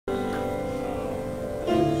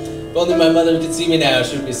If only my mother could see me now,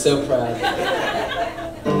 she would be so proud.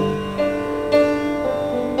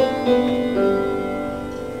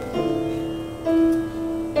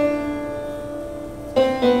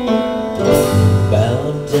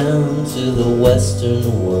 Bow down to the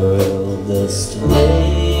Western world, the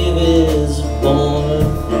slave is born.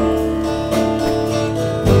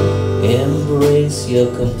 Embrace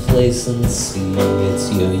your complacency, it's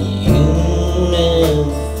your uniform.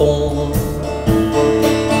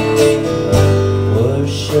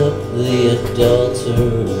 Worship the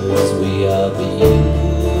adulterers, we are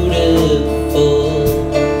beautiful.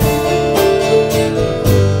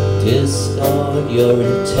 Discard your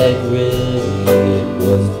integrity, it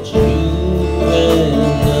was juvenile.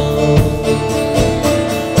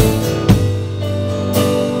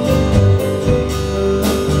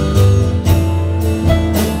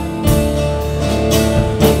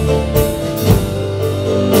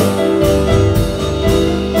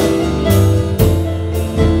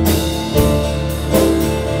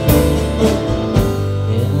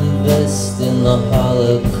 In the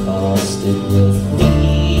Holocaust, it will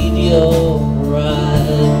feed your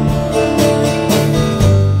pride.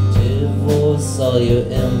 Divorce all your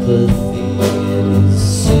empathy, it is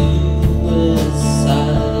suicide.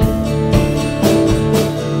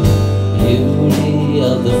 Beauty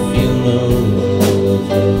of the funeral of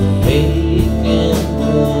the vacant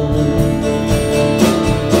one.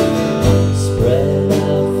 Spread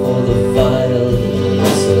out for the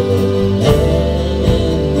violence of the man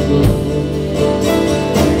in blue.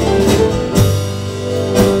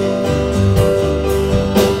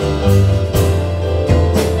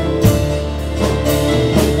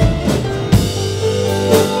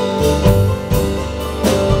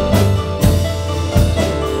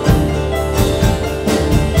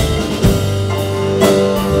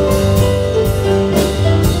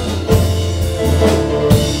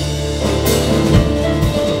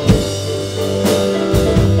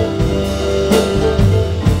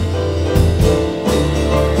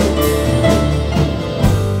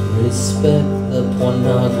 Respect the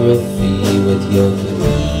pornography with your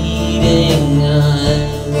bleeding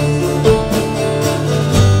eyes.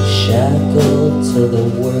 Shackled to the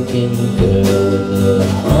working girl with her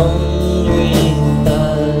hungry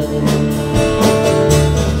thighs.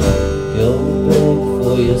 Go beg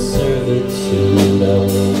for your servitude, I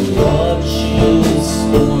will watch you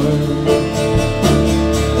scorn.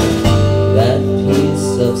 That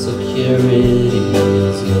piece of security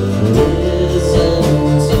is your prison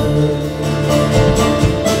term.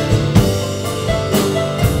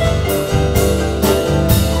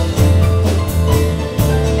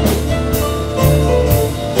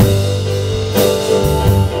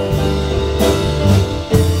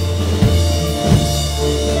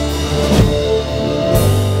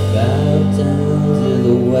 Bow down to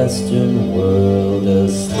the Western world, a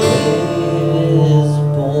slave is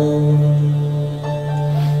born.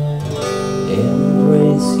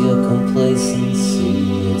 Embrace your complacency,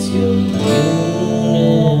 it's your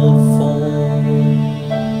uniform.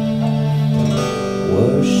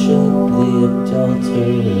 Worship the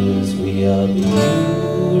adulterers, we are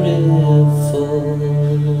beautiful.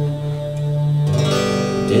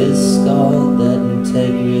 Discard that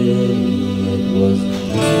integrity, it was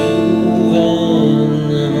juvenile.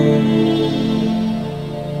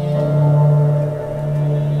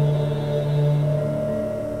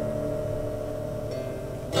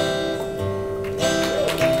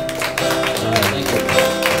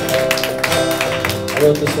 I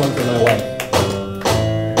wrote this one for my wife.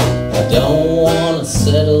 I don't want to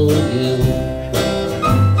settle you.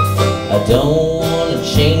 I don't want to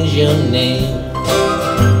change your name.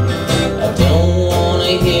 I don't want to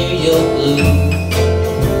hear your blues.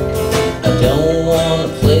 I don't want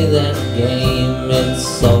to play that game.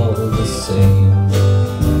 It's all the same.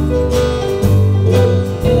 Will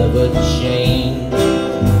never change.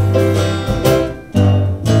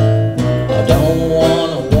 I don't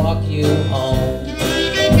want to walk you home.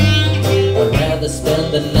 I'd rather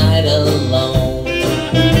spend the night alone.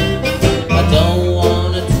 I don't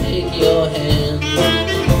want to take your hand.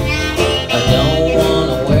 I don't want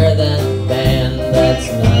to wear that band. That's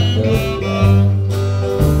not the plan.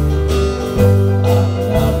 I'm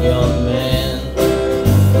not your man.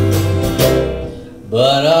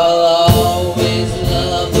 But I'll always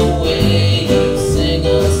love the way you sing a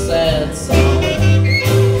sad song,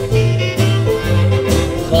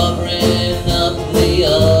 covering up the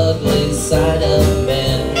ugly side of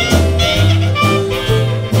men.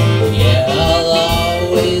 Yeah, I'll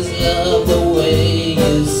always love the way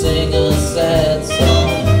you sing a sad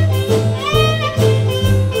song,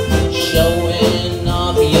 showing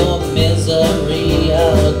off your misery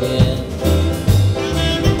again.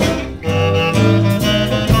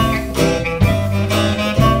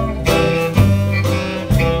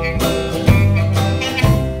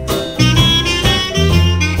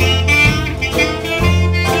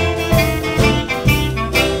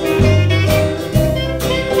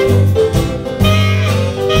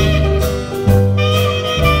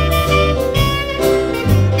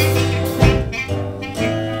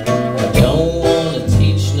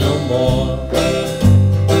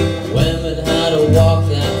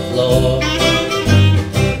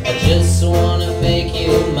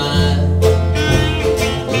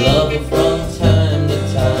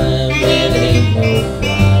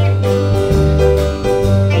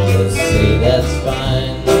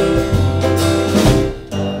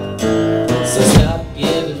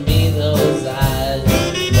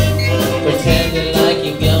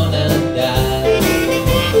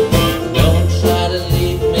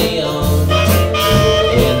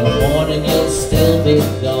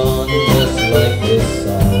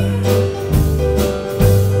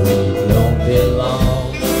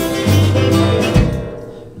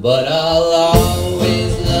 but I'll